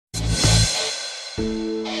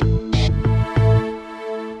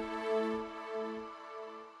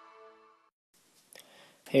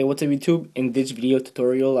Hey, what's up YouTube? In this video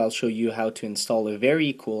tutorial I'll show you how to install a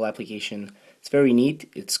very cool application. It's very neat.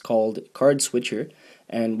 It's called CardSwitcher,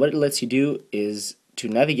 and what it lets you do is to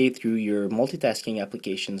navigate through your multitasking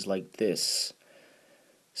applications like this.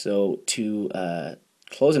 So to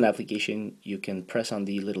close an application, you can press on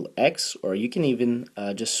the little X, or you can even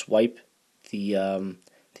just swipe the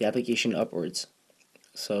application upwards.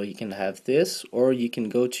 So you can have this, or you can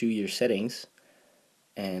go to your settings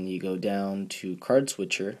and you go down to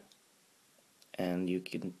CardSwitcher, and you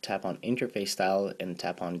can tap on interface style and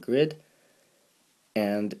tap on grid,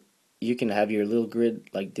 and you can have your little grid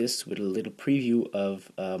like this with a little preview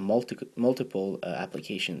of multiple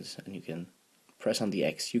applications, and you can press on the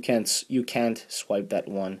X. You can't swipe that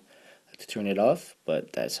one to turn it off,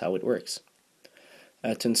 but that's how it works.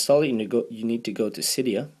 To install it, you need to go to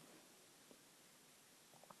Cydia,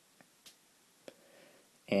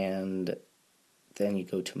 and then you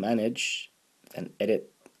go to manage, then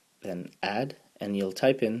edit, then add, and you'll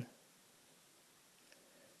type in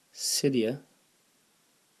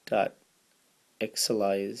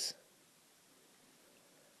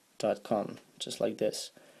cydia.excellize.com, just like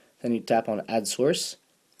this. Then you tap on add source,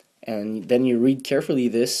 and then you read carefully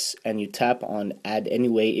this and you tap on add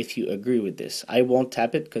anyway if you agree with this. I won't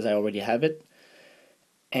tap it because I already have it.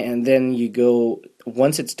 And then you go,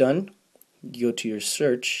 once it's done, you go to your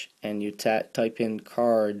search and you type in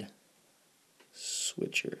CardSwitcher.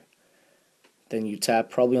 Then you tap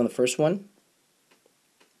probably on the first one,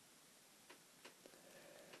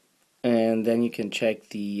 and then you can check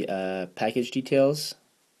the package details,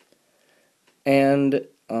 and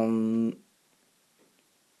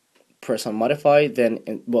press on modify. Then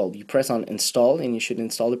you press on install, and you should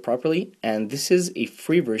install it properly. And this is a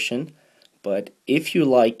free version, but if you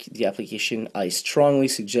like the application, I strongly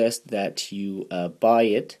suggest that you buy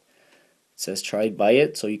it. It says buy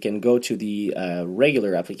it, so you can go to the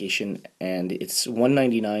regular application, and it's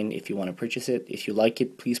 $1.99 if you want to purchase it. If you like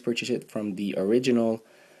it, please purchase it from the original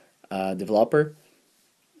developer.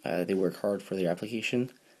 They work hard for their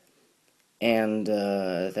application, and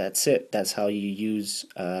that's it. That's how you use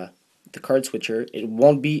the CardSwitcher.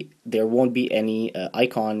 There won't be any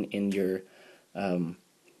icon in your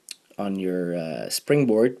on your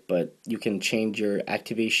springboard, but you can change your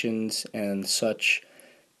activations and such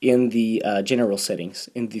in the general settings,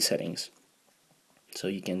 in the settings. So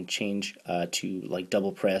you can change to like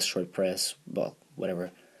double press, short press, well,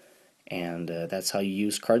 whatever. And that's how you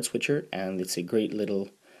use CardSwitcher, and it's a great little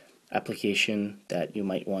application that you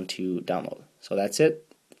might want to download. So that's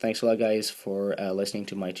it. Thanks a lot, guys, for listening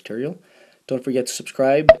to my tutorial. Don't forget to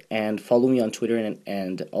subscribe and follow me on Twitter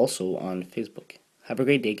and also on Facebook. Have a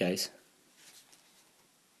great day, guys.